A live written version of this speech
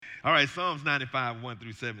All right, Psalms 95, 1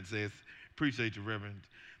 through 7 says, appreciate you, Reverend.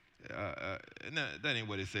 No, that ain't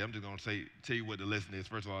what it says. I'm just going to tell you what the lesson is.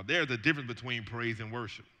 First of all, there's a difference between praise and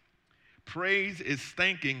worship. Praise is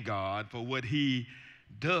thanking God for what he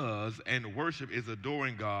does, and worship is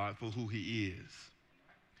adoring God for who he is.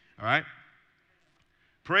 All right?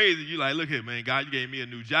 Praise, you like, look here, man, God, you gave me a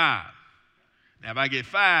new job. Now, if I get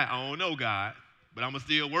fired, I don't know, God, but I'm going to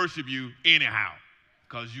still worship you anyhow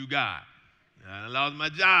because you God. I lost my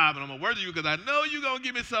job, and I'm going to worship you because I know you're going to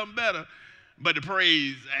give me something better, but the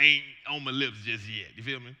praise ain't on my lips just yet. You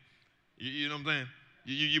feel me? You know what I'm saying?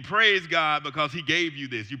 You praise God because he gave you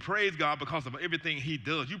this. You praise God because of everything he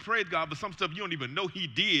does. You praise God for some stuff you don't even know he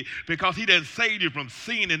did because he doesn't save you from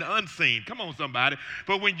seen and unseen. Come on, somebody.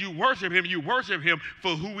 But when you worship him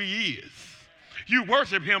for who he is. You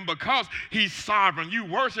worship him because he's sovereign. You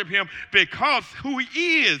worship him because who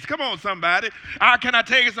he is. Come on, somebody. Can I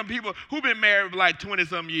tell you some people who've been married for like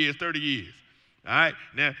 20-some years, 30 years? All right?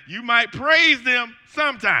 Now, you might praise them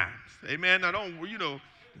sometimes. Amen. Now,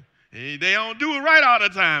 they don't do it right all the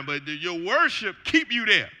time, but your worship keep you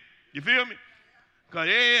there. You feel me? Because,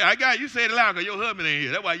 I got you say it loud because your husband ain't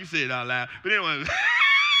here. That's why you say it out loud. But anyway.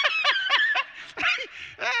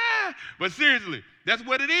 But seriously, that's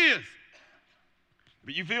what it is.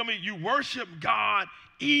 But you feel me? You worship God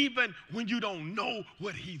even when you don't know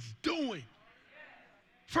what he's doing.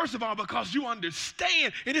 First of all, because you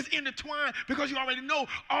understand it is intertwined, because you already know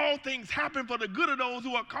all things happen for the good of those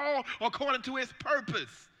who are called according to his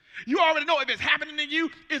purpose. You already know if it's happening to you,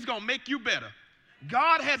 it's going to make you better.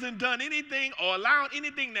 God hasn't done anything or allowed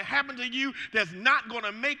anything to happen to you that's not going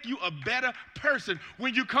to make you a better person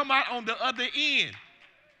when you come out on the other end.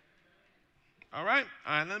 All right?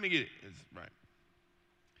 All right, let me get it. It's right.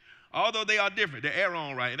 Although they are different, the air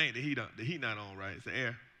on right. It ain't the heat not on right. It's the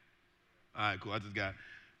air. All right, cool. I just got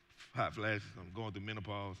hot flashes. I'm going through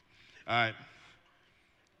menopause. All right.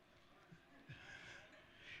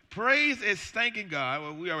 Praise is thanking God.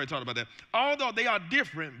 Well, we already talked about that. Although they are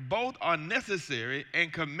different, both are necessary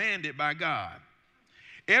and commanded by God.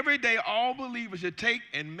 Every day, all believers should take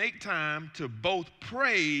and make time to both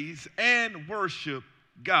praise and worship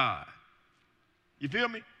God. You feel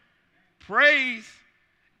me? Praise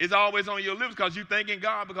is always on your lips because you're thanking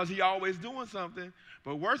God because he's always doing something.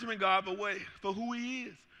 But worshiping God for who he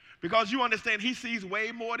is. Because you understand he sees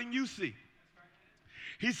way more than you see.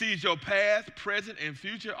 He sees your past, present, and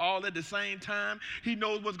future all at the same time. He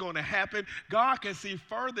knows what's going to happen. God can see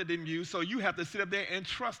further than you, so you have to sit up there and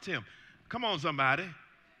trust him. Come on, somebody.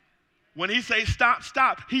 When he says stop,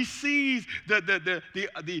 stop, he sees the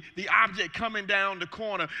object coming down the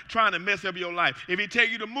corner trying to mess up your life. If he tell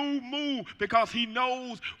you to move, move, because he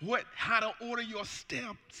knows how to order your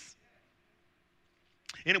steps.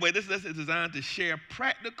 Anyway, this lesson is designed to share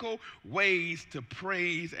practical ways to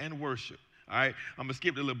praise and worship. All right, I'm going to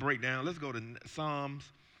skip the little breakdown. Let's go to Psalms.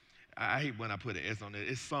 I hate when I put an S on there.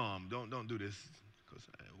 It's Psalm. Don't do this.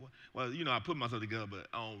 Well, I put myself together, but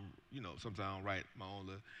I don't, sometimes I don't write my own.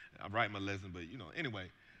 I write my lesson, but,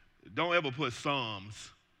 anyway, don't ever put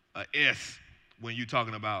Psalms, a S, when you're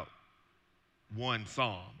talking about one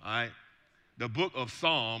psalm, all right? The book of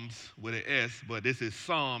Psalms with an S, but this is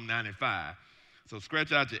Psalm 95. So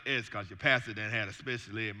scratch out your S because your pastor then had a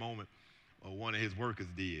special ed moment, or one of his workers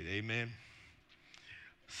did, amen?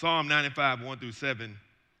 Psalm 95, 1 through 7.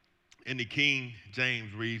 In the King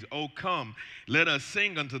James reads, "O come, let us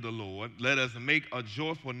sing unto the Lord. Let us make a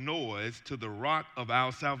joyful noise to the rock of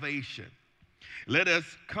our salvation. Let us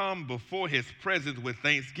come before his presence with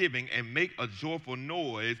thanksgiving and make a joyful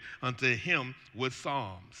noise unto him with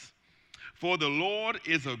psalms. For the Lord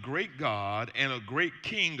is a great God and a great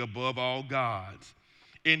King above all gods.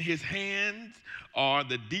 In his hands are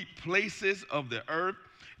the deep places of the earth.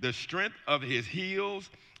 The strength of his heels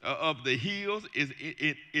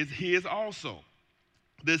is his also.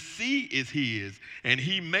 The sea is his, and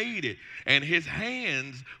he made it, and his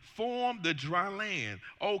hands formed the dry land.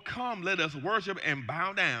 Oh, come, let us worship and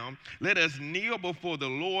bow down. Let us kneel before the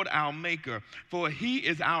Lord our Maker, for he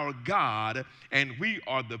is our God, and we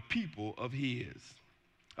are the people of his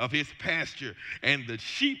pasture, and the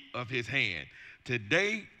sheep of his hand.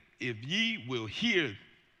 Today, if ye will hear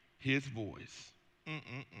his voice."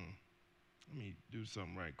 Let me do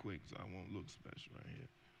something right quick so I won't look special right here.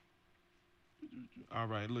 All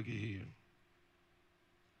right, look at here.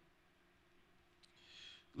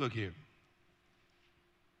 Look here.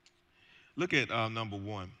 Look at number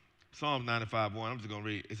 1. Psalms 95, 1. I'm just going to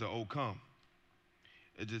read. It's an "O come."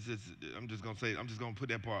 I'm just going to put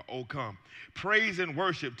that part, "O come." Praise and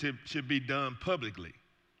worship should be done publicly.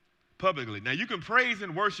 Publicly. Now, you can praise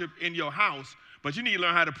and worship in your house, but you need to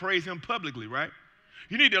learn how to praise him publicly, right?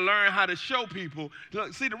 You need to learn how to show people.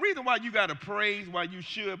 Look, see, the reason why you got to praise, why you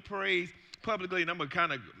should praise publicly, and I'm going to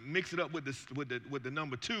kind of mix it up with the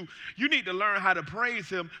number 2. You need to learn how to praise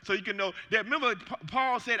him so you can know that. Remember,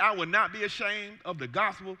 Paul said, I will not be ashamed of the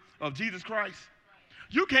gospel of Jesus Christ.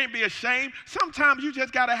 You can't be ashamed. Sometimes you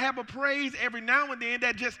just got to have a praise every now and then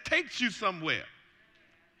that just takes you somewhere.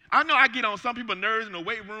 I know I get on some people's nerves in the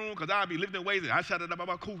weight room because I'll be lifting weights and I shout it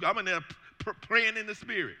up, cool. I'm in there praying in the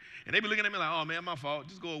spirit. And they be looking at me like, oh, man, my fault.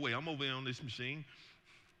 Just go away. I'm over here on this machine.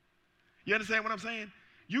 You understand what I'm saying?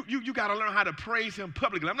 You got to learn how to praise him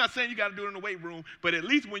publicly. I'm not saying you got to do it in the weight room, but at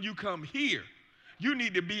least when you come here, you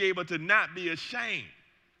need to be able to not be ashamed.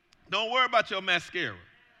 Don't worry about your mascara.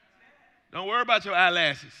 Don't worry about your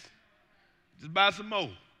eyelashes. Just buy some more.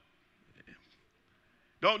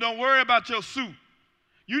 Don't worry about your suit.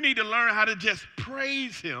 You need to learn how to just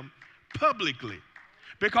praise him publicly.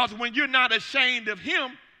 Because when you're not ashamed of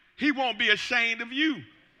him, he won't be ashamed of you.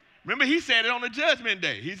 Remember, he said it on the judgment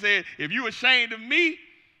day. He said, if you're ashamed of me,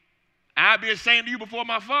 I'll be ashamed of you before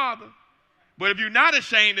my Father. But if you're not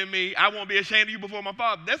ashamed of me, I won't be ashamed of you before my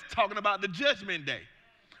Father. That's talking about the judgment day.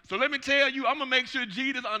 So let me tell you, I'm going to make sure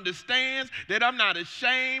Jesus understands that I'm not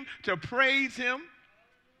ashamed to praise him.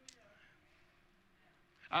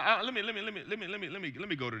 Let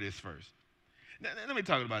me go to this first. Let me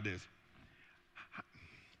talk about this.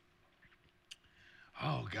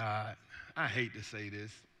 Oh, God, I hate to say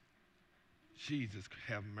this. Jesus,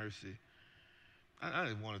 have mercy. I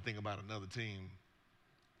didn't want to think about another team.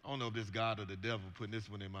 I don't know if this God or the devil putting this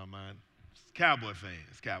one in my mind. It's Cowboy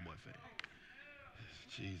fans.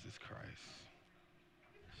 Jesus Christ.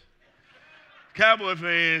 Cowboy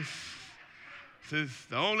fans, since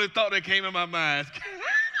the only thought that came in my mind is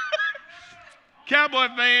Cowboy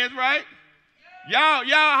fans, right? Y'all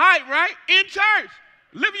hype, right? In church.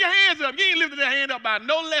 Lift your hands up. You ain't lifting that hand up by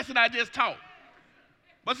no lesson I just taught.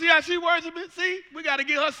 But see how she worshiping? See? We got to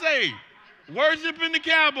get her saved. Worshiping the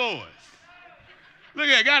Cowboys. Look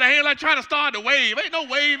at her. Got her hand like trying to start the wave. Ain't no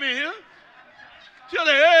wave in here. She'll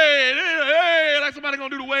say, hey, like somebody going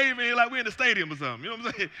to do the wave in here like we're in the stadium or something. You know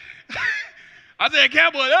what I'm saying? I said,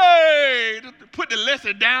 Cowboys, hey, put the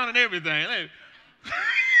lesson down and everything.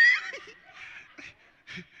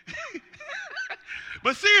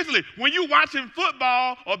 But seriously, when you watching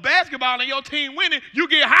football or basketball and your team winning, you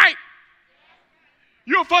get hyped.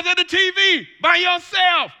 You're fucking at the TV by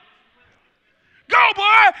yourself. Go,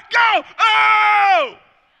 boy, go. Oh!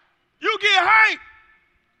 You get hyped.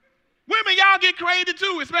 Women, y'all get crazy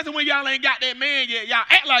too, especially when y'all ain't got that man yet. Y'all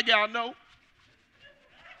act like y'all know.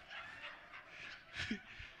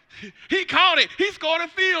 He caught it. He scored a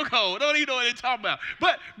field goal. Don't even know what they're talking about.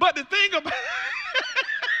 But the thing about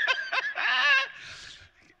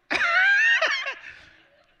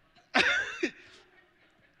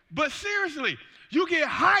but seriously, you get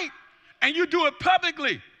hyped and you do it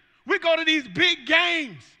publicly. We go to these big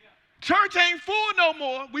games. Church ain't full no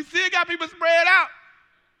more. We still got people spread out.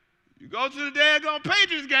 You go to the daggone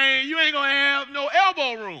Patriots game, you ain't going to have no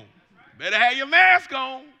elbow room. Better have your mask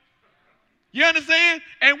on. You understand?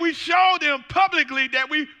 And we show them publicly that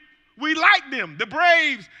we like them. The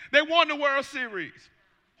Braves, they won the World Series.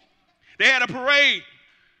 They had a parade.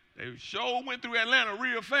 They sure went through Atlanta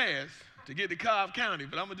real fast to get to Cobb County,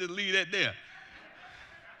 but I'm going to just leave that there.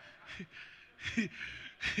 He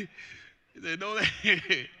said, no,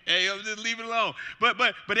 hey, I'm just leave it alone.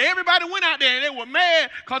 But everybody went out there and they were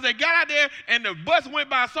mad because they got out there and the bus went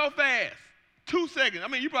by so fast. 2 seconds. I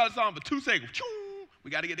mean, you probably saw them for 2 seconds.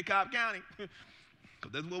 We got to get to Cobb County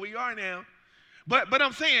because that's where we are now. But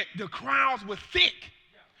I'm saying the crowds were thick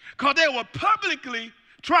because they were publicly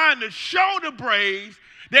trying to show the Braves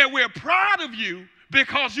that we're proud of you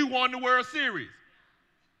because you won the World Series.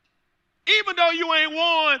 Even though you ain't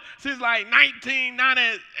won since like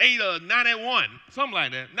 1998 or 91, something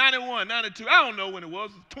like that. 91, 92, I don't know when it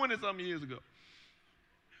was, 20-something years ago.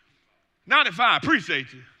 95,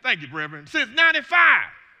 appreciate you. Thank you, Reverend. Since 95.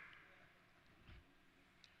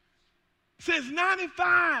 Since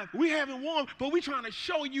 95, we haven't won, but we're trying to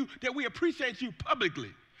show you that we appreciate you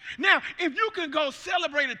publicly. Now, if you can go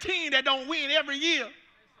celebrate a team that don't win every year,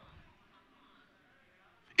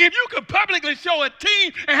 if you could publicly show a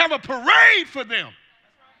team and have a parade for them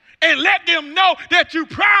and let them know that you're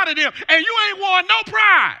proud of them and you ain't won no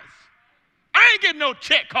prize. I ain't getting no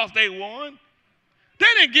check because they won. They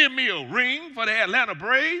didn't give me a ring for the Atlanta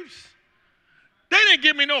Braves. They didn't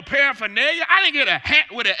give me no paraphernalia. I didn't get a hat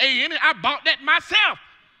with an A in it. I bought that myself.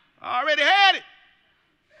 I already had it.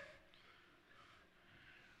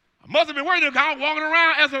 I must have been working because I was walking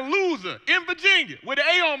around as a loser in Virginia with an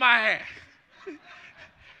A on my hat.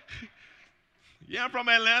 Yeah, I'm from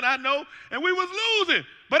Atlanta, I know. And we was losing.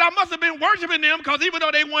 But I must have been worshiping them because even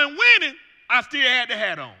though they weren't winning, I still had the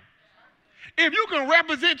hat on. If you can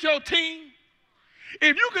represent your team,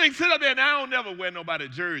 if you can sit up there, and I don't never wear nobody's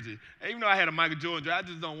jersey. Even though I had a Michael Jordan jersey, I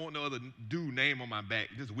just don't want no other dude name on my back.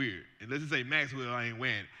 It's just weird. And let's just say Maxwell, I ain't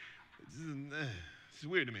wearing it. It's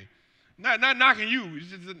weird to me. Not knocking you. It's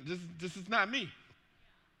just it's not me.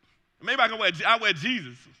 Maybe I wear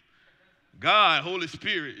Jesus. God, Holy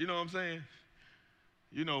Spirit, you know what I'm saying?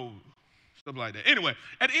 You know, stuff like that. Anyway,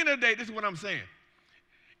 at the end of the day, this is what I'm saying.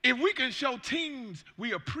 If we can show teams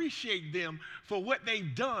we appreciate them for what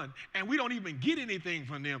they've done and we don't even get anything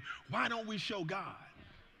from them, why don't we show God?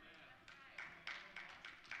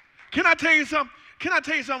 Can I tell you something? Can I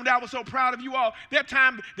tell you something that I was so proud of you all? That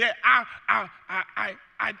time that I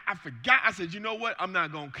forgot, I said, you know what? I'm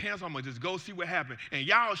not going to cancel. I'm going to just go see what happened. And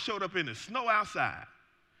y'all showed up in the snow outside.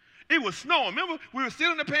 It was snowing. Remember, we were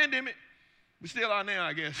still in the pandemic. We still are now,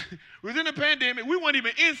 I guess. We was in the pandemic. We weren't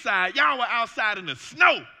even inside. Y'all were outside in the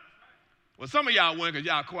snow. Well, some of y'all weren't because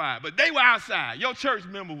y'all quiet, but they were outside. Your church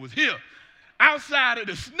member was here, outside in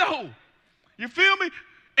the snow. You feel me?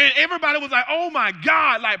 And everybody was like, oh, my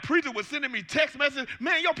God. Like, preacher was sending me text messages.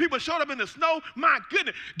 Man, your people showed up in the snow. My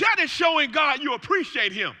goodness. That is showing God you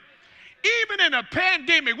appreciate him. Even in a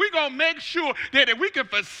pandemic, we're going to make sure that if we can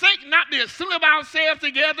forsake not to assemble ourselves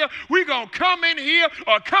together, we're going to come in here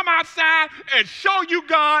or come outside and show you,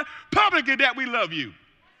 God, publicly that we love you.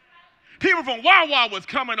 People from Wawa was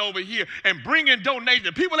coming over here and bringing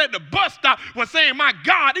donations. People at the bus stop were saying, my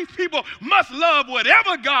God, these people must love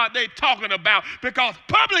whatever God they're talking about because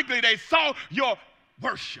publicly they saw your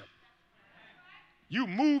worship. You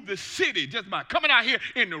moved the city just by coming out here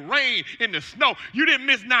in the rain, in the snow. You didn't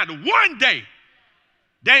miss not one day.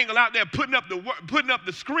 Dangle out there putting up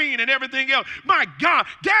the screen and everything else. My God,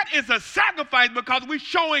 that is a sacrifice because we're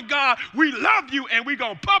showing God we love you and we're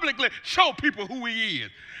going to publicly show people who he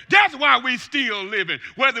is. That's why we still living,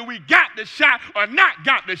 whether we got the shot or not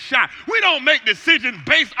got the shot. We don't make decisions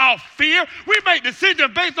based off fear. We make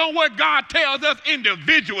decisions based on what God tells us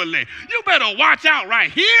individually. You better watch out right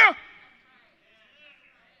here.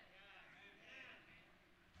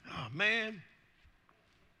 Oh, man.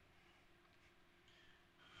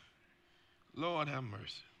 Lord have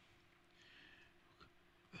mercy.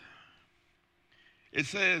 It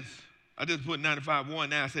says, I just put 95:1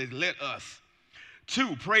 now. It says, let us.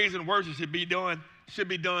 2, praise and worship should be done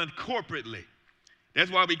corporately.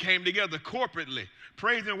 That's why we came together corporately.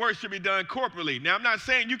 Praise and worship should be done corporately. Now, I'm not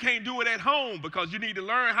saying you can't do it at home because you need to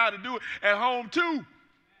learn how to do it at home too.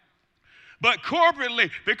 But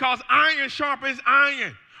corporately, because iron sharpens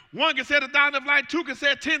iron. 1 can set 1,000 a flight, 2 can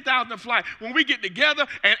set 10,000 a flight. When we get together,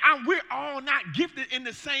 and we're all not gifted in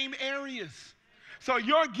the same areas. So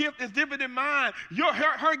your gift is different than mine.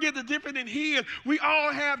 Her gift is different than his. We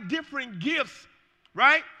all have different gifts,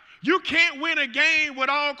 right? You can't win a game with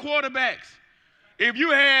all quarterbacks. If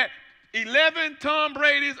you had 11 Tom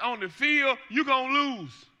Brady's on the field, you're going to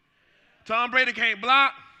lose. Tom Brady can't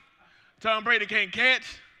block. Tom Brady can't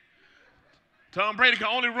catch. Tom Brady can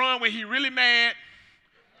only run when he's really mad.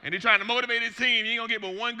 And he's trying to motivate his team. You ain't going to get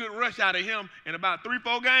but one good rush out of him in about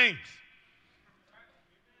 3-4 games.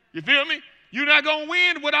 You feel me? You're not going to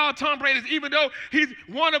win with all Tom Brady's, even though he's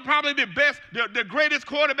one of probably the best, the greatest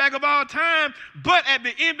quarterback of all time. But at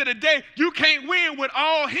the end of the day, you can't win with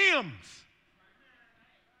all hymns.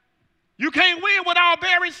 You can't win with all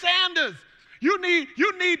Barry Sanders. You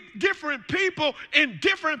need different people in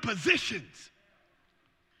different positions.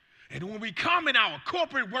 And when we come in our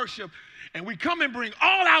corporate worship and we come and bring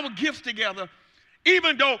all our gifts together,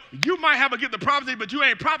 even though you might have a gift of prophecy, but you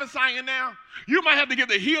ain't prophesying now. You might have to get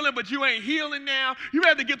the healing, but you ain't healing now. You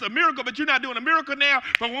have to get the miracle, but you're not doing a miracle now.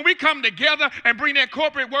 But when we come together and bring that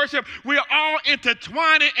corporate worship, we're all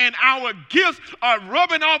intertwining and our gifts are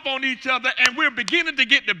rubbing off on each other and we're beginning to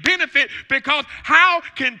get the benefit because how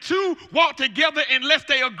can two walk together unless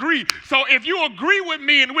they agree? So if you agree with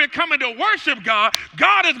me and we're coming to worship God,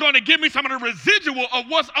 God is going to give me some of the residual of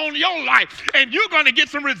what's on your life and you're going to get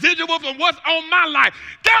some residual from what's on my life.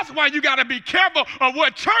 That's why you got to be careful of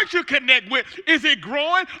what church you connect with. Is it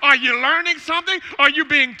growing? Are you learning something? Are you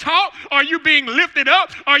being taught? Are you being lifted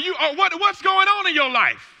up? What's going on in your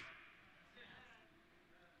life?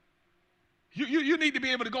 You need to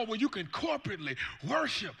be able to go where you can corporately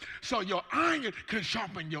worship so your iron can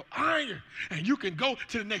sharpen your iron and you can go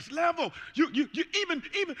to the next level. You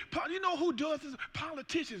know who does this?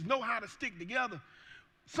 Politicians know how to stick together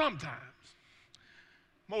sometimes.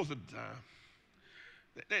 Most of the time.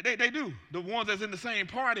 They do. The ones that's in the same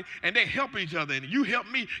party, and they help each other. And you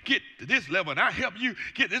help me get to this level, and I help you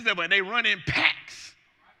get this level. And they run in packs.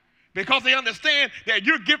 Because they understand that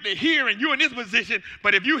you're gifted here and you're in this position,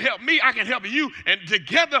 but if you help me, I can help you, and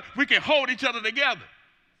together we can hold each other together.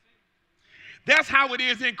 That's how it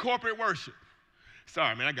is in corporate worship.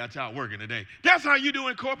 Sorry, man, I got y'all working today. That's how you do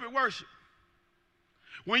in corporate worship.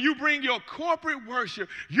 When you bring your corporate worship,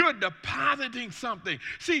 you're depositing something.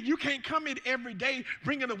 See, you can't come in every day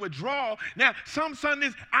bringing a withdrawal. Now, some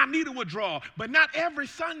Sundays, I need a withdrawal, but not every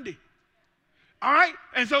Sunday. All right?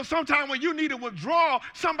 And so sometimes when you need a withdrawal,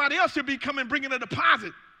 somebody else should be coming bringing a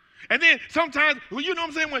deposit. And then sometimes, well, you know what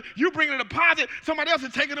I'm saying, when you bring a deposit, somebody else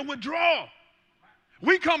is taking a withdrawal.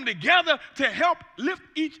 We come together to help lift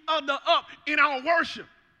each other up in our worship.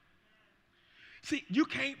 See, you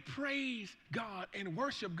can't praise God and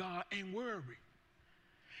worship God and worry.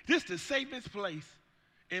 This is the safest place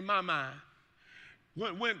in my mind.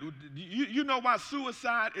 When you know why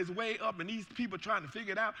suicide is way up and these people trying to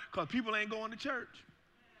figure it out? Because people ain't going to church.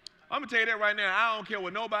 I'm going to tell you that right now. I don't care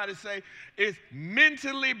what nobody say. It's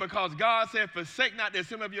mentally, because God said, forsake not the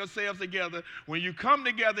assembly of yourselves together. When you come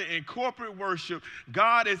together in corporate worship,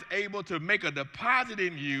 God is able to make a deposit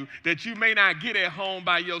in you that you may not get at home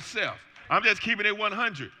by yourself. I'm just keeping it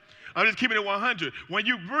 100. I'm just keeping it 100. When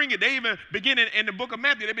you bring it, they even begin in the book of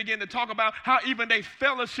Matthew, they begin to talk about how even they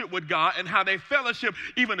fellowship with God and how they fellowship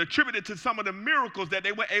even attributed to some of the miracles that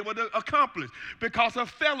they were able to accomplish because of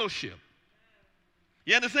fellowship.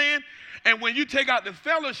 You understand? And when you take out the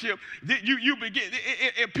fellowship, you begin,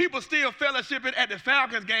 if people still fellowshipping at the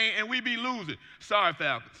Falcons game and we be losing. Sorry,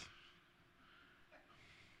 Falcons.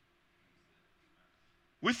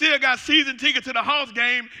 We still got season tickets to the Hawks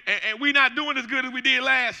game, and we're not doing as good as we did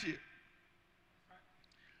last year.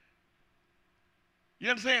 You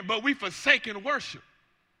understand? But we forsaken worship.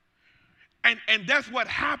 And that's what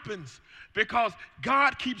happens because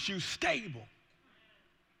God keeps you stable.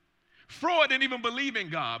 Freud didn't even believe in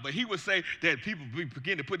God, but he would say that people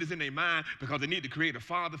begin to put this in their mind because they need to create a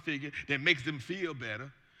father figure that makes them feel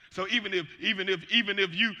better. So even if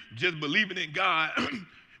you just believing in God,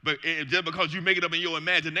 but just because you make it up in your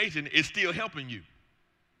imagination, it's still helping you.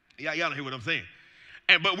 Y'all don't hear what I'm saying.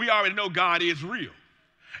 But we already know God is real.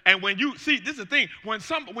 And when you see, this is the thing,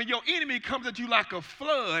 when your enemy comes at you like a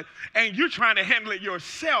flood and you're trying to handle it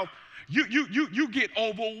yourself, you get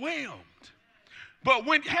overwhelmed. But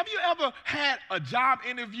have you ever had a job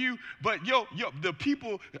interview, but the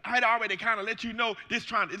people had already kind of let you know it's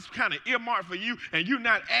kind of earmarked for you, and you're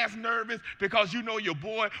not as nervous because you know your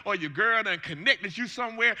boy or your girl done connected you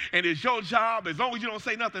somewhere, and it's your job as long as you don't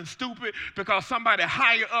say nothing stupid because somebody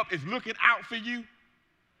higher up is looking out for you?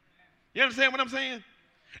 You understand what I'm saying?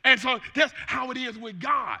 And so that's how it is with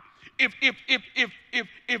God.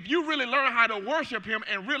 If you really learn how to worship him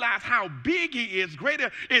and realize how big he is, greater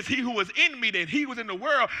is he who is in me than he was in the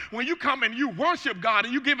world. When you come and you worship God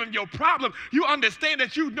and you give him your problem, you understand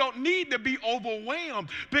that you don't need to be overwhelmed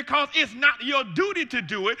because it's not your duty to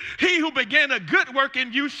do it. He who began a good work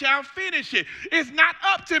in you shall finish it. It's not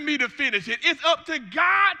up to me to finish it. It's up to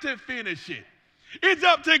God to finish it. It's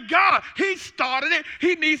up to God. He started it.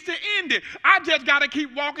 He needs to end it. I just got to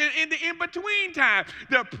keep walking in the in-between time.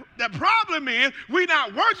 The problem is we're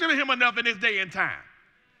not worshiping him enough in this day and time.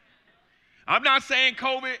 I'm not saying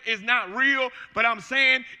COVID is not real, but I'm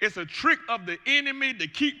saying it's a trick of the enemy to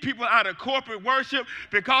keep people out of corporate worship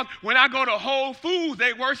because when I go to Whole Foods,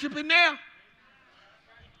 they worshiping there.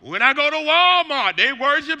 When I go to Walmart, they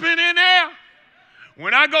worshiping in there.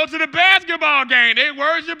 When I go to the basketball game, they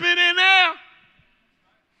worshiping in there.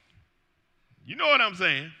 You know what I'm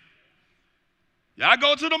saying? Y'all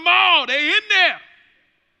go to the mall, they in there.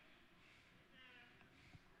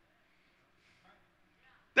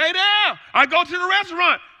 They there. I go to the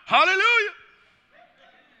restaurant. Hallelujah.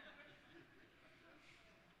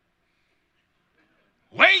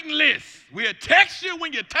 Waiting list. We'll text you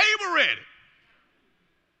when your table ready.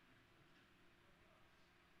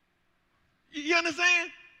 You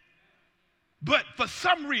understand? But for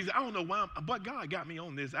some reason, I don't know why, but God got me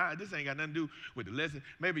on this. This ain't got nothing to do with the lesson.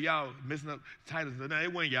 Maybe y'all messing up titles. No,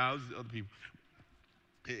 it wasn't y'all, it was other people.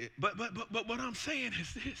 But what I'm saying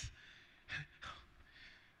is this.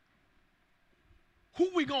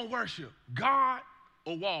 Who we going to worship, God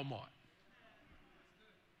or Walmart?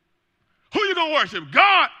 Who you going to worship,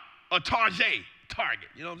 God or Target?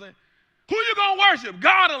 You know what I'm saying? Who you going to worship,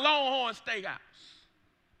 God or Longhorn Steakhouse?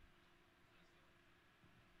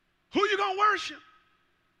 Who you going to worship?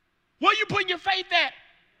 Where you putting your faith at?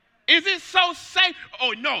 Is it so safe?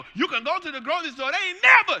 Oh, no. You can go to the grocery store. They ain't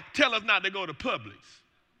never tell us not to go to Publix.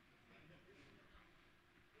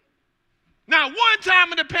 Now, one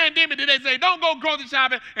time in the pandemic did they say, don't go grocery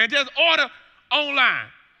shopping and just order online.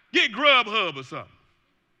 Get Grubhub or something.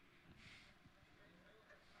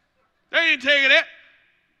 They ain't taking that.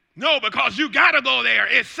 No, because you got to go there.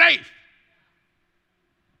 It's safe.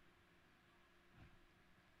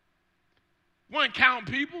 One count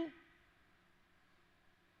people.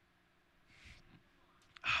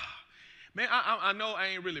 Man, I know I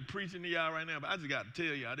ain't really preaching to y'all right now, but I just got to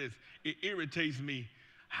tell y'all this. It irritates me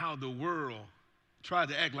how the world tries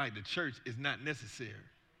to act like the church is not necessary.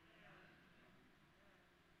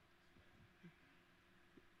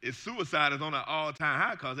 It's suicide is on an all-time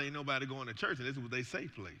high because ain't nobody going to church, and this is their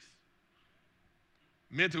safe place.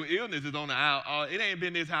 Mental illness is on the it ain't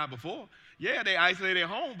been this high before. Yeah, they isolate at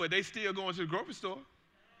home, but they still going to the grocery store.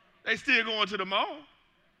 They still going to the mall.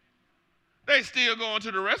 They still going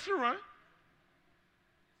to the restaurant.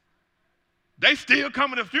 They still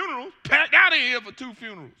coming to funerals, packed out in here for 2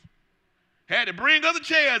 funerals. Had to bring other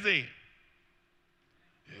chairs in.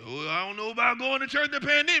 Well, I don't know about going to church in the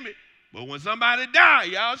pandemic, but when somebody die,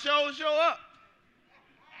 y'all show up.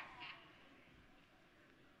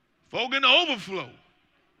 Folk in the overflow.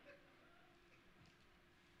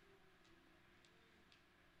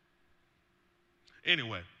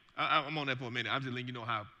 Anyway, I'm on that for a minute. I'm just letting you know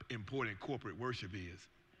how important corporate worship is.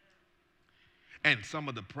 And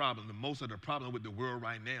most of the problem with the world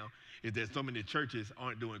right now is that so many churches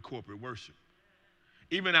aren't doing corporate worship.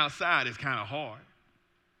 Even outside, it's kind of hard.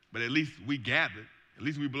 But at least we gather. At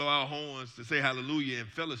least we blow our horns to say hallelujah and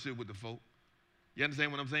fellowship with the folk. You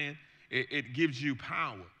understand what I'm saying? It gives you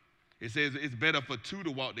power. It says it's better for 2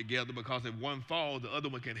 to walk together because if one falls, the other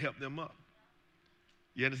one can help them up.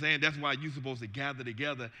 You understand? That's why you're supposed to gather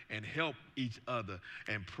together and help each other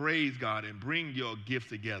and praise God and bring your gifts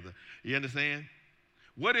together. You understand?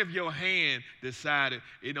 What if your hand decided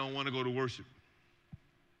it don't want to go to worship?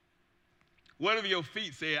 What if your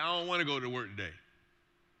feet say, I don't want to go to work today?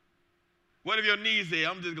 What if your knees say,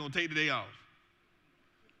 I'm just going to take the day off?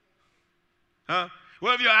 Huh?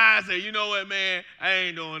 What if your eyes say, you know what, man, I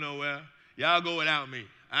ain't going nowhere. Y'all go without me.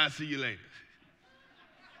 I'll see you later.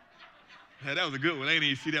 Hey, that was a good one. I didn't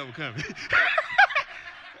even see that one coming.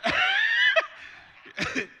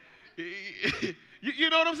 You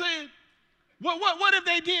know what I'm saying? What if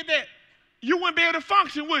they did that? You wouldn't be able to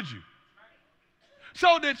function, would you?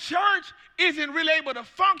 So the church isn't really able to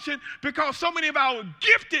function because so many of our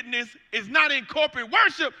giftedness is not in corporate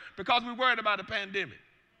worship because we're worried about the pandemic.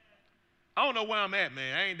 I don't know where I'm at,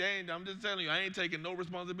 man. I'm just telling you, I ain't taking no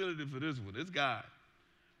responsibility for this one. It's God.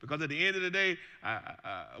 Because at the end of the day, I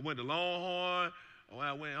went to Longhorn. When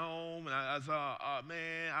I went home and I saw,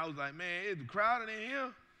 man, I was like, man, it's crowded in here.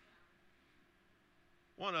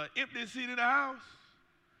 Want an empty seat in the house?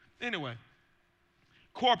 Anyway,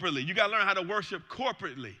 corporately, you got to learn how to worship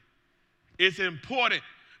corporately. It's important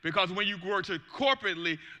because when you worship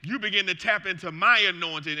corporately, you begin to tap into my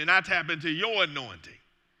anointing and I tap into your anointing.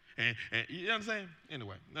 And you know what I'm saying?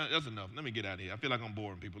 Anyway, that's enough. Let me get out of here. I feel like I'm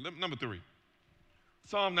boring people. Number 3.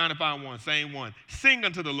 Psalm 95:1, same one. Sing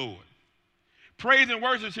unto the Lord. Praise and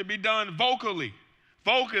worship should be done vocally.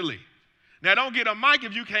 Now, don't get a mic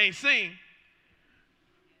if you can't sing,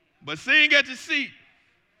 but sing at your seat.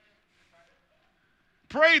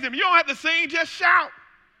 Praise him. You don't have to sing, just shout.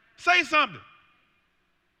 Say something.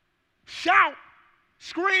 Shout,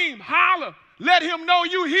 scream, holler. Let him know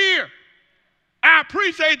you here. I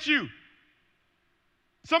appreciate you.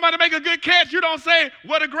 Somebody make a good catch, you don't say,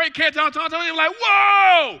 what a great catch. I'm like,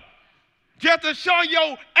 whoa! Just to show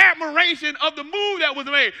your admiration of the move that was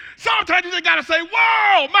made. Sometimes you just got to say,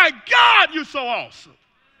 whoa, my God, you're so awesome.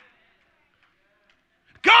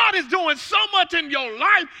 God is doing so much in your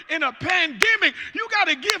life in a pandemic. You got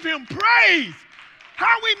to give him praise. How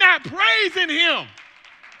are we not praising him?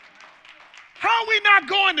 How are we not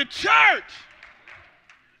going to church?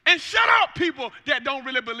 And shut up, people that don't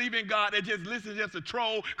really believe in God, that just listen just to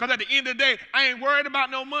troll. Because at the end of the day, I ain't worried about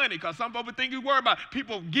no money. Because some people think you worry about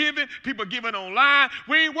people giving online.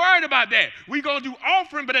 We ain't worried about that. We going to do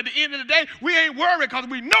offering, but at the end of the day, we ain't worried because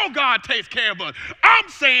we know God takes care of us. I'm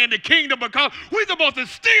saying the kingdom because we're supposed to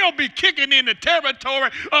still be kicking in the territory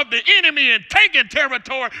of the enemy and taking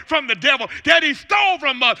territory from the devil that he stole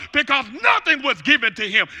from us because nothing was given to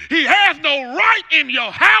him. He has no right in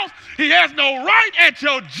your house. He has no right at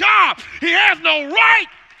your job. He has no right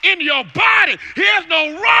in your body. He has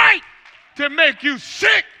no right to make you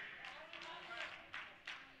sick.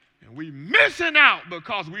 And we missing out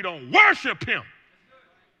because we don't worship him.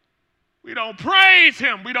 We don't praise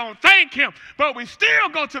him. We don't thank him. But we still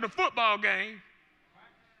go to the football game.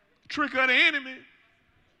 Trick of the enemy.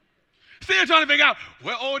 Still trying to figure out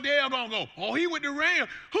where Odell gonna go. Oh, he with the Rams.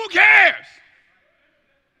 Who cares?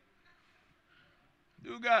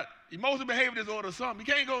 Dude got emotional behavior disorder or something.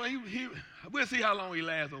 He can't go. We'll see how long he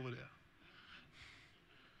lasts over there.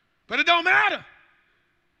 But it don't matter.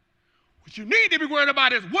 What you need to be worried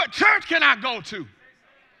about is, what church can I go to?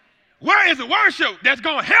 Where is the worship that's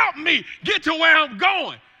going to help me get to where I'm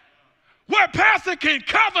going? What pastor can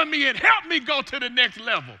cover me and help me go to the next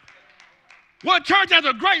level? What church has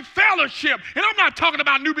a great fellowship? And I'm not talking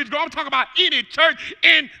about New Beach Grove. I'm talking about any church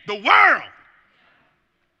in the world.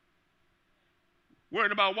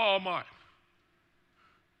 Worried about Walmart.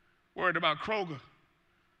 Worried about Kroger.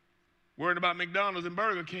 Worried about McDonald's and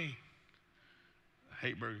Burger King. I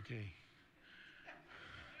hate Burger King.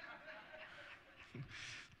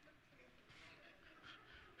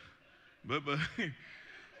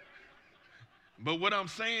 But what I'm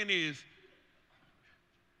saying is,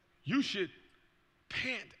 you should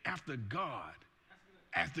pant after God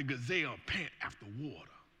as the gazelle pant after water.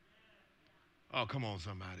 Oh, come on,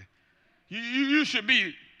 somebody. You should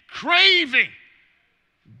be craving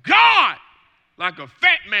God like a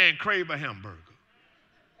fat man crave a hamburger.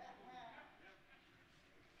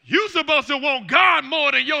 You're supposed to want God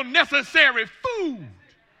more than your necessary food.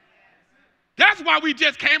 That's why we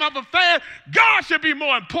just came off a fast. God should be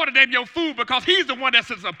more important than your food, because he's the one that's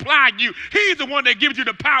supplying you. He's the one that gives you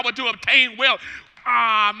the power to obtain wealth.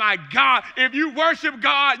 Ah, my God. If you worship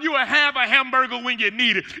God, you will have a hamburger when you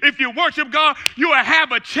need it. If you worship God, you will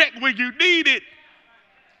have a check when you need it.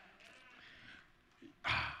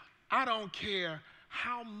 I don't care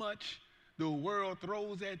how much the world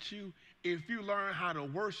throws at you. If you learn how to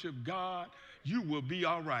worship God, you will be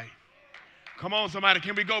all right. Come on, somebody.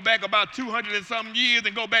 Can we go back about 200 and some years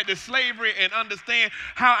and go back to slavery and understand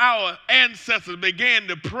how our ancestors began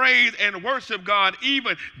to praise and worship God,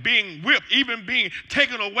 even being whipped, even being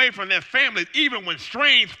taken away from their families, even when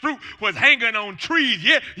strange fruit was hanging on trees,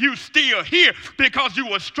 yet you still here because you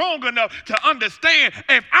were strong enough to understand,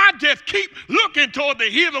 if I just keep looking toward the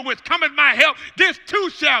hill of which cometh my help, this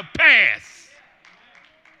too shall pass.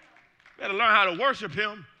 Better learn how to worship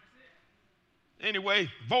him. Anyway,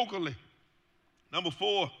 vocally. Number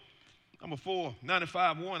four,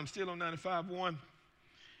 95:1. I'm still on 95:1.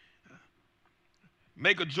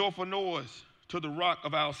 Make a joyful noise to the rock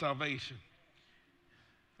of our salvation.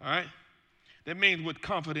 All right? That means with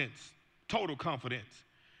confidence, total confidence.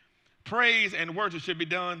 Praise and worship should be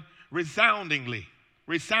done resoundingly,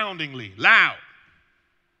 loud.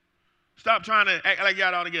 Stop trying to act like you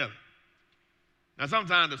got it all together. Now,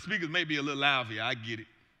 sometimes the speakers may be a little loud for you. I get it.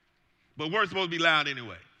 But we're supposed to be loud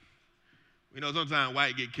anyway. You know, sometimes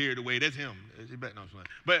white get carried away. That's him.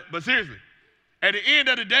 But seriously, at the end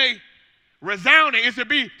of the day, resounding is to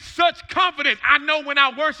be such confidence. I know when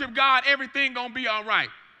I worship God, everything going to be all right.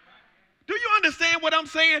 Do you understand what I'm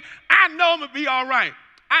saying? I know I'm going to be all right.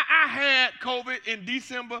 I had COVID in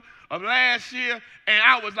December of last year, and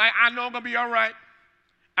I was like, I know I'm going to be all right.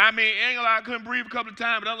 I mean, ain't gonna lie, I couldn't breathe a couple of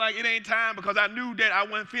times, but I'm like, it ain't time, because I knew that I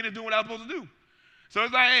wasn't finished doing what I was supposed to do. So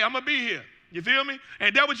it's like, hey, I'm going to be here. You feel me?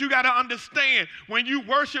 And that's what you got to understand. When you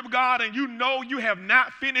worship God and you know you have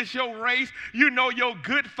not finished your race, you know your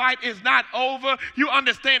good fight is not over, you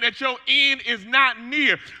understand that your end is not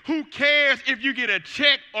near. Who cares if you get a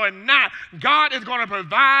check or not? God is going to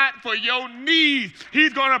provide for your needs.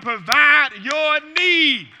 He's going to provide your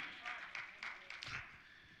need.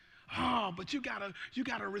 Oh, but you gotta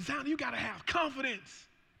resound. You gotta have confidence.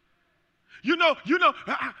 You know.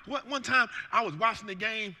 One time I was watching the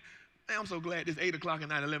game. Man, I'm so glad it's 8 o'clock and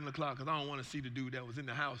not 11 o'clock, because I don't want to see the dude that was in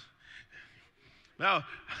the house. Now,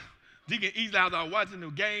 Deacon Eli was watching the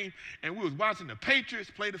game, and we was watching the Patriots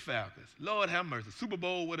play the Falcons. Lord have mercy, Super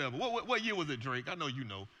Bowl, whatever. What year was it, Drake? I know you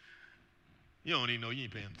know. You don't even know. You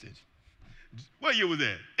ain't paying attention. What year was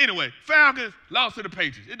that? Anyway, Falcons lost to the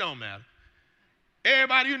Patriots. It don't matter.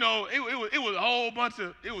 Everybody, you know, it was a whole bunch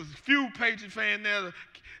of, it was few Patriots fans there,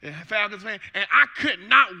 Falcons fans, and I could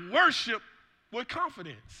not worship with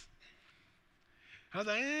confidence. I was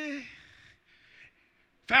like,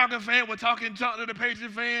 Falcon fan was talking to the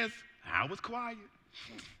Patriot fans. I was quiet.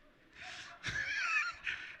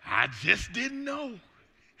 I just didn't know.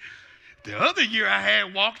 The other year I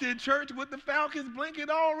had walked in church with the Falcons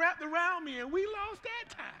blanket all wrapped around me, and we lost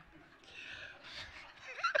that time.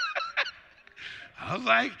 I was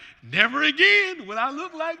like, never again will I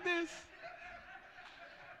look like this.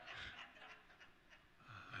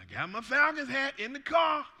 I got my Falcons hat in the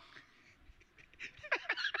car.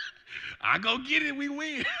 I go get it, we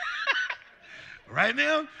win. Right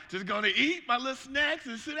now, just going to eat my little snacks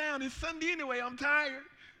and sit down. It's Sunday anyway, I'm tired.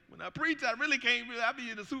 When I preach, I really can't, I'll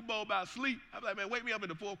be in the Super Bowl about sleep. I'm like, man, wake me up in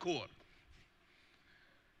the fourth quarter.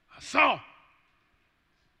 I saw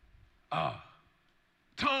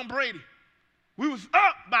Tom Brady. We was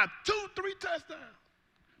up by 2-3 touchdowns.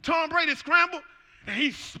 Tom Brady scrambled, And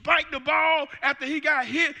he spiked the ball after he got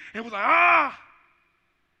hit and was like, ah.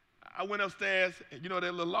 I went upstairs, and you know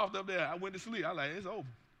that little loft up there? I went to sleep. I was like, it's over.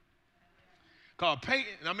 Because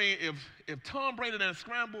if Tom Brady done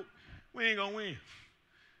scrambled, we ain't going to win.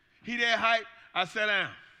 He that hype, I sat down.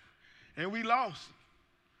 And we lost.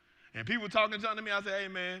 And people talking to me, I said, hey,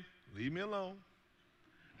 man, leave me alone.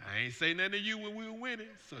 I ain't say nothing to you when we were winning,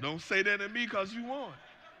 so don't say that to me because you won.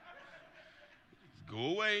 Go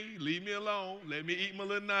away, leave me alone, let me eat my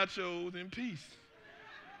little nachos in peace.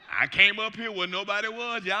 I came up here where nobody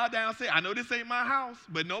was. Y'all downstairs. I know this ain't my house,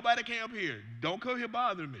 but nobody came up here. Don't come here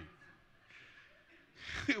bothering me.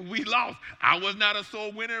 We lost. I was not a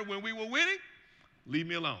sore winner when we were winning. Leave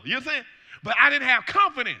me alone. You know what I'm saying? But I didn't have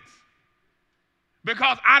confidence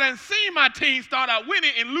because I done seen my team start out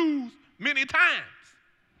winning and lose many times.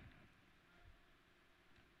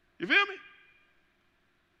 You feel me?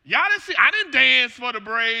 Y'all didn't see, I didn't dance for the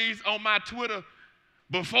Braves on my Twitter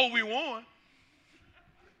before we won.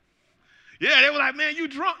 Yeah, they were like, man, you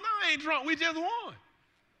drunk? No, I ain't drunk. We just won.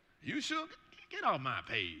 You should get off my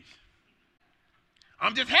page.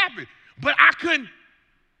 I'm just happy. But I couldn't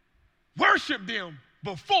worship them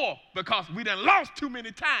before because we done lost too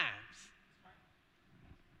many times.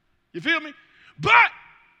 You feel me? But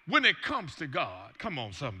when it comes to God, come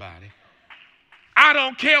on, somebody. I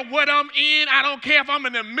don't care what I'm in. I don't care if I'm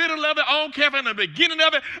in the middle of it. I don't care if I'm in the beginning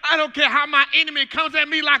of it. I don't care how my enemy comes at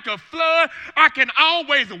me like a flood. I can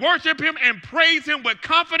always worship him and praise him with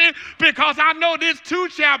confidence because I know this too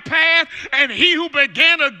shall pass, and he who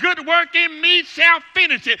began a good work in me shall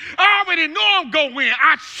finish it. I already know I'm going to win.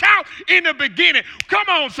 I shout in the beginning. Come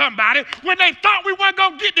on, somebody. When they thought we weren't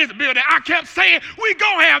going to get this building, I kept saying, we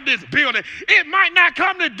going to have this building. It might not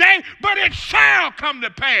come today, but it shall come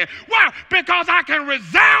to pass. Why? Because I can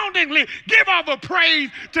resoundingly give all the praise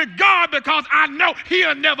to God because I know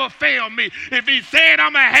he'll never fail me. If he said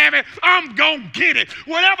I'm going to have it, I'm going to get it.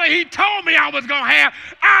 Whatever he told me I was going to have,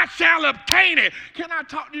 I shall obtain it. Can I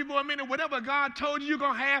talk to you for a minute? Whatever God told you you're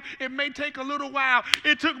going to have, it may take a little while.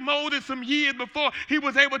 It took Moses some years before he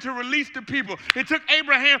was able to release the people. It took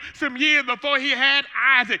Abraham some years before he had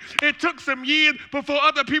Isaac. It took some years before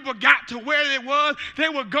other people got to where they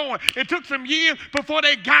were going. It took some years before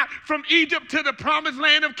they got from Egypt to the promised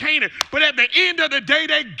land of Canaan. But at the end of the day,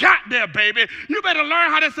 they got there, baby. You better learn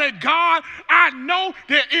how to say, God, I know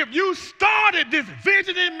that if you started this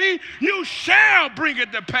vision in me, you shall bring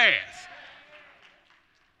it to pass.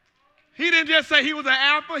 He didn't just say he was an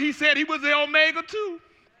Alpha. He said he was the Omega too.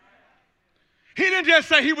 He didn't just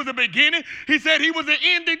say he was the beginning. He said he was the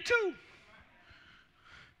ending too.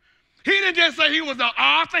 He didn't just say he was the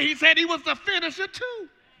author. He said he was the finisher too.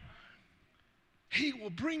 He will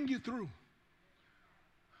bring you through.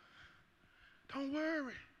 Don't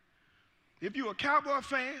worry. If you're a Cowboy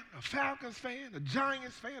fan, a Falcons fan, a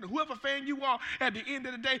Giants fan, or whoever fan you are, at the end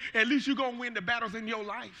of the day, at least you're going to win the battles in your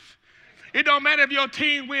life. It don't matter if your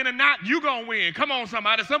team win or not, you're going to win. Come on,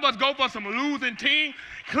 somebody. Some of us go for some losing team.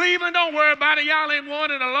 Cleveland, don't worry about it. Y'all ain't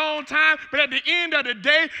won in a long time. But at the end of the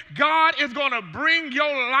day, God is going to bring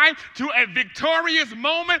your life to a victorious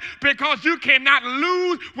moment because you cannot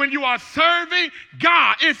lose when you are serving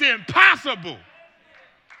God. It's impossible.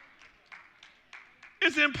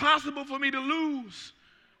 It's impossible for me to lose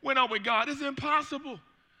when I'm with God. It's impossible.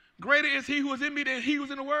 Greater is he who is in me than he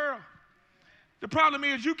who's in the world. The problem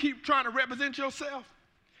is you keep trying to represent yourself.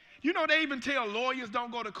 You know they even tell lawyers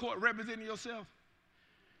don't go to court representing yourself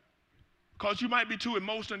because you might be too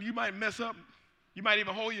emotional. You might mess up. You might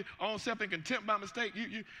even hold your own self in contempt by mistake.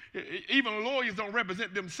 Even lawyers don't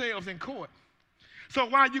represent themselves in court. So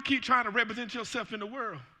why you keep trying to represent yourself in the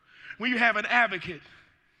world when you have an advocate,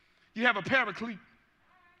 you have a paraclete,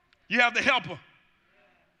 you have the helper.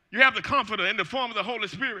 You have the comforter in the form of the Holy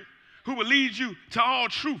Spirit who will lead you to all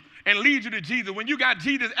truth and lead you to Jesus. When you got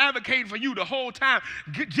Jesus advocating for you the whole time,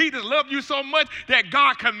 Jesus loved you so much that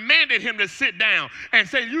God commanded him to sit down and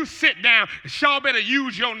say, you sit down. Shaw better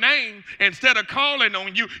use your name instead of calling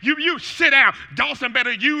on you. You sit down. Dawson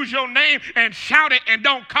better use your name and shout it and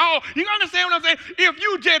don't call. You understand what I'm saying? If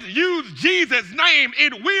you just use Jesus' name,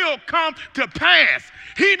 it will come to pass.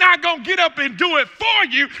 He's not going to get up and do it for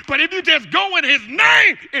you, but if you just go in his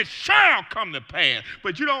name, it shall come to pass.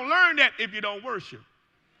 But you don't learn that if you don't worship.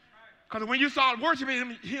 Because when you start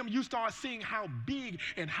worshiping him, you start seeing how big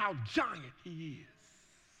and how giant he is.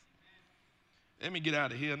 Let me get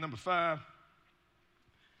out of here. Number 5,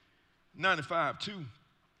 95:2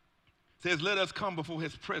 says, let us come before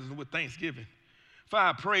his presence with thanksgiving.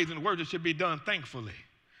 5, praise and worship should be done thankfully.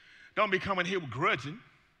 Don't be coming here grudging.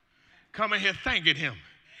 Come in here thanking him.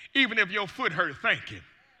 Even if your foot hurt, thank him.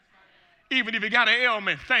 Even if you got an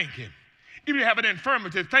ailment, thank him. Even if you have an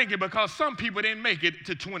infirmity, thank you, because some people didn't make it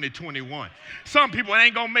to 2021. Some people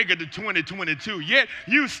ain't going to make it to 2022. Yet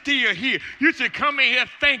you still here. You should come in here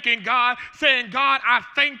thanking God, saying, God, I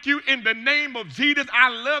thank you in the name of Jesus. I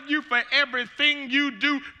love you for everything you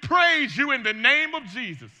do. Praise you in the name of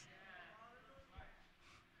Jesus.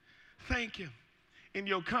 Thank him in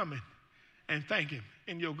your coming and thank him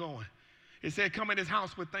in your going. It said, come in his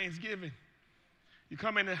house with thanksgiving. You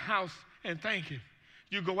come in the house and thank him.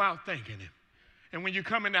 You go out thanking him. And when you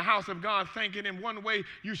come in the house of God thanking him one way,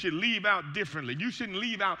 you should leave out differently. You shouldn't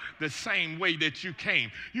leave out the same way that you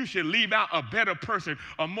came. You should leave out a better person,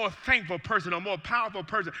 a more thankful person, a more powerful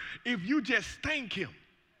person, if you just thank him.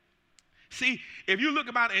 See, if you look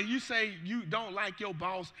about it and you say you don't like your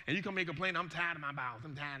boss and you come and complain, I'm tired of my boss,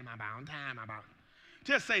 I'm tired of my boss, I'm tired of my boss.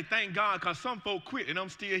 Just say, thank God, because some folk quit and I'm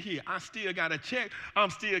still here. I still got a check. I'm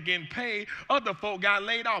still getting paid. Other folk got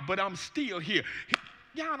laid off, but I'm still here.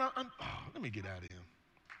 Y'all don't, let me get out of here.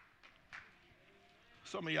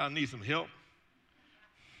 Some of y'all need some help.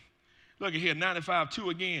 Look at here, 95:2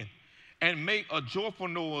 again. And make a joyful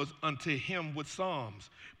noise unto him with psalms.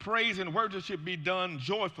 Praise and worship should be done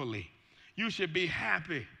joyfully. You should be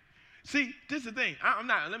happy. See, this is the thing.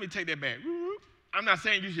 Let me take that back. I'm not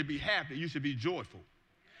saying you should be happy. You should be joyful.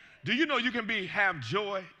 Do you know you can have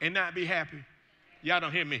joy and not be happy? Y'all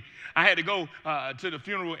don't hear me. I had to go to the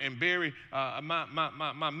funeral and bury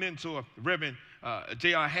my mentor, Reverend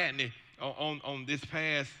J.R. Hatney, on this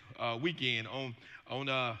past weekend,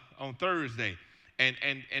 on Thursday. And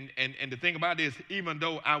the thing about this, even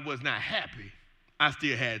though I was not happy, I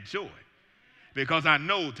still had joy. Because I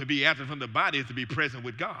know to be absent from the body is to be present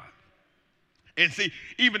with God. And see,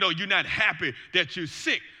 even though you're not happy that you're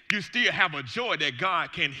sick, you still have a joy that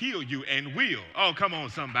God can heal you and will. Oh, come on,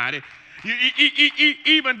 somebody.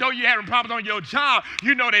 Even though you're having problems on your job,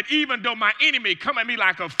 you know that even though my enemy come at me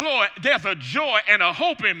like a flood, there's a joy and a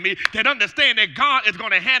hope in me that understand that God is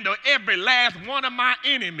going to handle every last one of my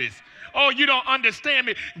enemies. Oh, you don't understand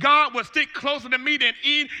me. God will stick closer to me than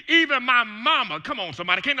even my mama. Come on,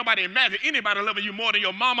 somebody. Can't nobody imagine anybody loving you more than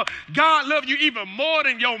your mama. God loves you even more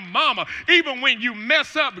than your mama. Even when you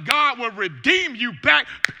mess up, God will redeem you back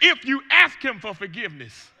if you ask him for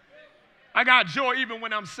forgiveness. I got joy even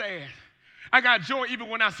when I'm sad. I got joy even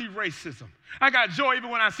when I see racism. I got joy even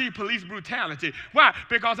when I see police brutality. Why?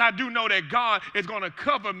 Because I do know that God is going to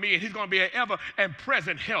cover me and he's going to be an ever and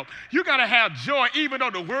present help. You got to have joy even though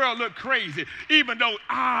the world look crazy. Even though,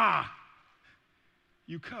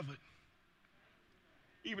 you covered.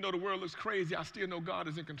 Even though the world looks crazy, I still know God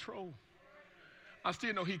is in control. I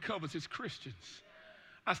still know he covers his Christians.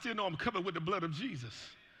 I still know I'm covered with the blood of Jesus.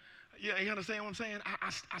 Yeah, you understand what I'm saying?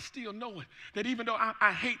 I still know it. That even though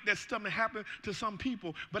I hate that stuff that happened to some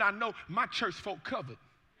people, but I know my church folk covered.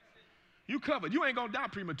 You covered. You ain't going to die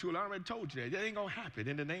prematurely. I already told you that. That ain't going to happen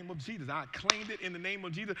in the name of Jesus. I claimed it in the name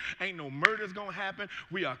of Jesus. Ain't no murders going to happen.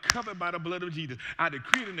 We are covered by the blood of Jesus. I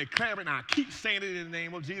decree it and declare it, and I keep saying it in the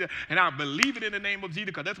name of Jesus, and I believe it in the name of Jesus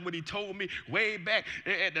because that's what he told me way back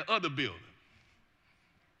at the other building.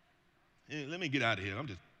 Yeah, let me get out of here.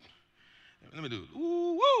 Let me do it.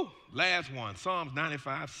 Ooh, woo. Last one, Psalms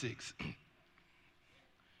 95:6.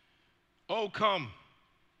 Oh, come,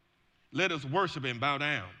 let us worship and bow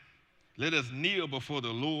down. Let us kneel before the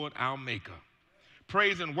Lord our Maker.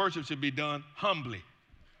 Praise and worship should be done humbly.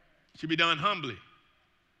 Should be done humbly.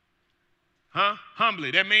 Huh?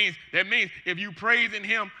 Humbly. That means if you praising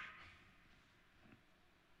him,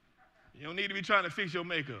 you don't need to be trying to fix your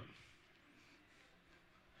makeup.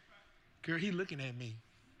 Girl, he looking at me.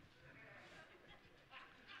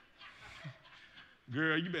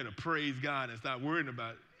 Girl, you better praise God and stop worrying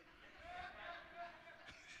about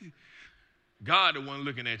it. God the one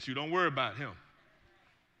looking at you. Don't worry about him.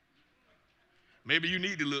 Maybe you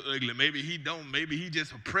need to look ugly. Maybe he don't. Maybe he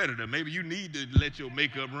just a predator. Maybe you need to let your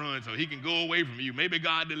makeup run so he can go away from you. Maybe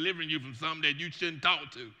God delivering you from something that you shouldn't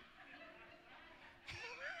talk to.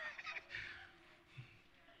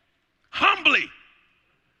 Humbly.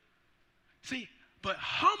 See, but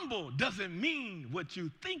humble doesn't mean what you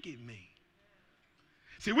think it means.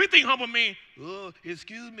 See, we think humble means, oh,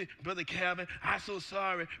 excuse me, Brother Calvin, I'm so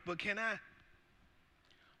sorry, but can I?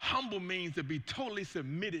 Humble means to be totally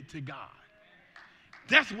submitted to God.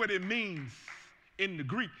 That's what it means in the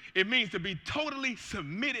Greek. It means to be totally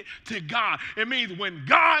submitted to God. It means when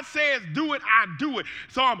God says do it, I do it.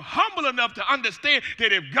 So I'm humble enough to understand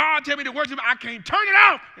that if God tells me to worship, I can't turn it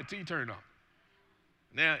off until he turn it off.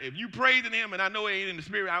 Now, if you praising him and I know it ain't in the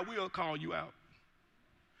spirit, I will call you out.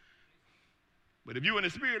 But if you in the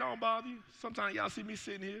spirit, I don't bother you. Sometimes y'all see me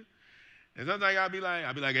sitting here, and sometimes I'll be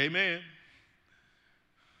like, amen.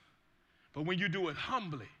 But when you do it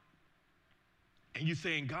humbly, And you're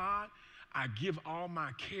saying, God, I give all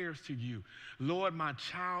my cares to you. Lord, my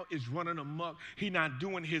child is running amok. He's not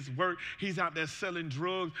doing his work. He's out there selling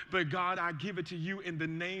drugs. But God, I give it to you in the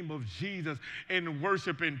name of Jesus in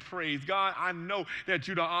worship and praise. God, I know that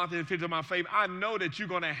you're the author and finisher of my faith. I know that you're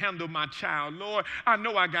going to handle my child. Lord, I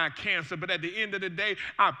know I got cancer, but at the end of the day,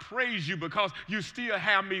 I praise you because you still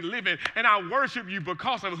have me living. And I worship you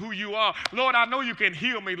because of who you are. Lord, I know you can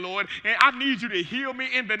heal me, Lord. And I need you to heal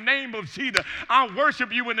me in the name of Jesus. I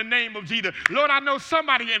worship you in the name of Jesus. Lord, I know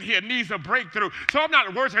somebody in here needs a breakthrough. So I'm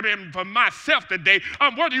not worshiping for myself today.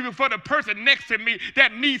 I'm worshiping for the person next to me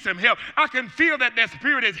that needs some help. I can feel that their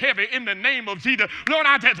spirit is heavy in the name of Jesus. Lord,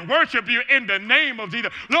 I just worship you in the name of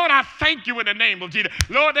Jesus. Lord, I thank you in the name of Jesus.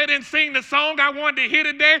 Lord, they didn't sing the song I wanted to hear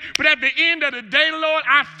today, but at the end of the day, Lord,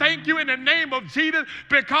 I thank you in the name of Jesus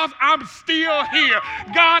because I'm still here.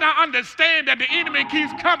 God, I understand that the enemy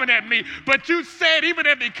keeps coming at me, but you said even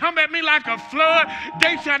if they come at me like a flood,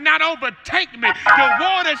 they shall not overtake me. The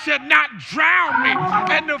water should not drown me,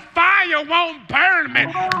 and the fire won't burn me.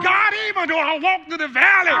 God, even though I walk through the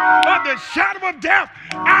valley of the shadow of death,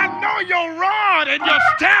 I know your rod and your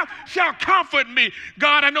staff shall comfort me.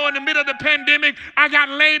 God, I know in the middle of the pandemic, I got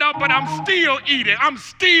laid up, but I'm still eating. I'm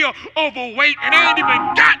still overweight, and I ain't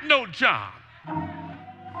even got no job.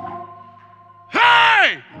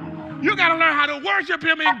 Hey, you got to learn how to worship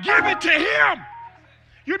him and give it to him.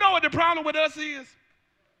 You know what the problem with us is?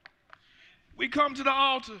 We come to the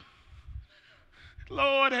altar.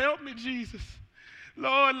 Lord, help me, Jesus.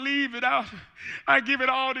 Lord, leave it out. I give it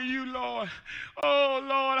all to you, Lord. Oh,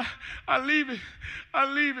 Lord, I leave it. I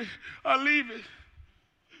leave it. I leave it.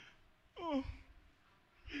 Oh,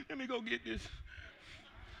 let me go get this.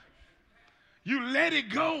 You let it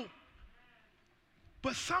go.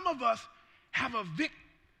 But some of us have a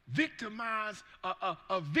victim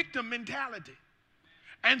mentality.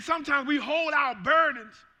 And sometimes we hold our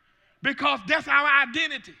burdens because that's our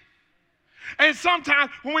identity. And sometimes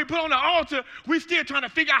when we put on the altar, we're still trying to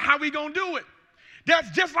figure out how we're going to do it. That's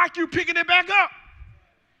just like you picking it back up.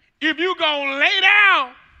 If you're going to lay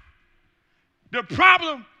down the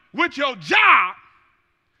problem with your job,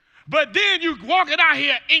 but then you walking out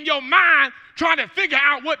here in your mind trying to figure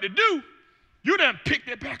out what to do, you done picked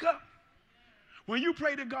it back up. When you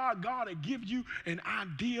pray to God, God will give you an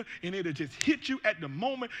idea, and it'll just hit you at the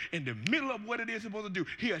moment in the middle of what it is supposed to do.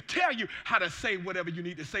 He'll tell you how to say whatever you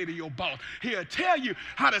need to say to your boss. He'll tell you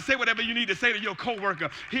how to say whatever you need to say to your coworker.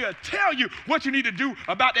 He'll tell you what you need to do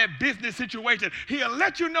about that business situation. He'll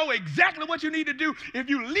let you know exactly what you need to do if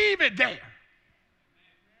you leave it there.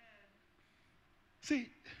 See,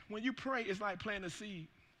 when you pray, it's like planting a seed.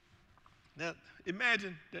 Now,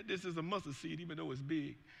 imagine that this is a mustard seed, even though it's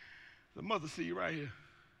big. The mustard seed right here.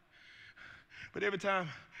 But every time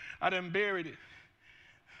I done buried it,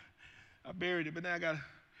 but now I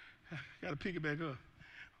gotta pick it back up.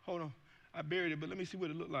 Hold on. I buried it, but let me see what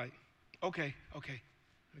it looked like. Okay. Let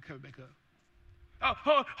me cover it back up.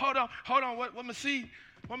 Oh, hold on. What my seed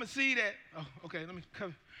at? Oh, okay, let me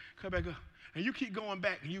cover back up. And you keep going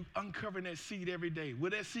back and you uncovering that seed every day. Will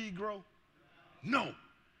that seed grow? No.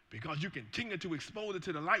 Because you continue to expose it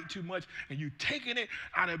to the light too much, and you're taking it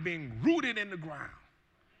out of being rooted in the ground.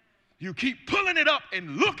 You keep pulling it up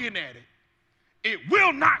and looking at it. It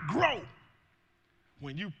will not grow.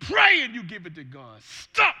 When you pray and you give it to God,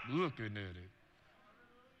 stop looking at it.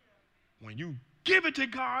 When you give it to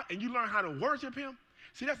God and you learn how to worship him,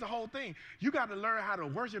 see, that's the whole thing. You got to learn how to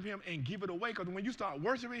worship him and give it away, because when you start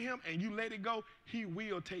worshiping him and you let it go, he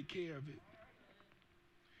will take care of it.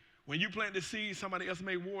 When you plant the seed, somebody else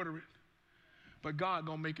may water it, but God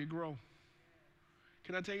gonna make it grow.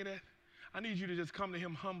 Can I tell you that? I need you to just come to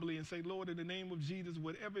him humbly and say, Lord, in the name of Jesus,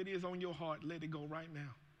 whatever it is on your heart, let it go right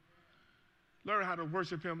now. Learn how to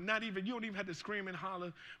worship him. You don't even have to scream and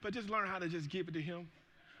holler, but just learn how to just give it to him.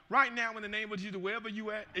 Right now, in the name of Jesus, wherever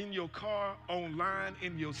you at, in your car, online,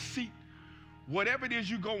 in your seat, whatever it is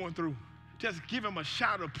you're going through, just give him a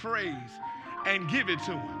shout of praise and give it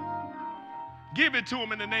to him. Give it to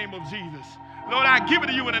him in the name of Jesus. Lord, I give it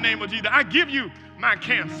to you in the name of Jesus. I give you my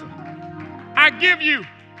cancer. I give you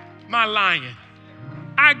my lying.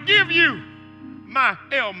 I give you my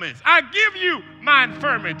ailments. I give you my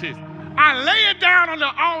infirmities. I lay it down on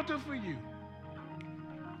the altar for you.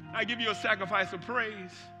 I give you a sacrifice of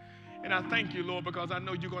praise. And I thank you, Lord, because I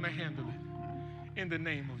know you're going to handle it in the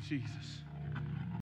name of Jesus.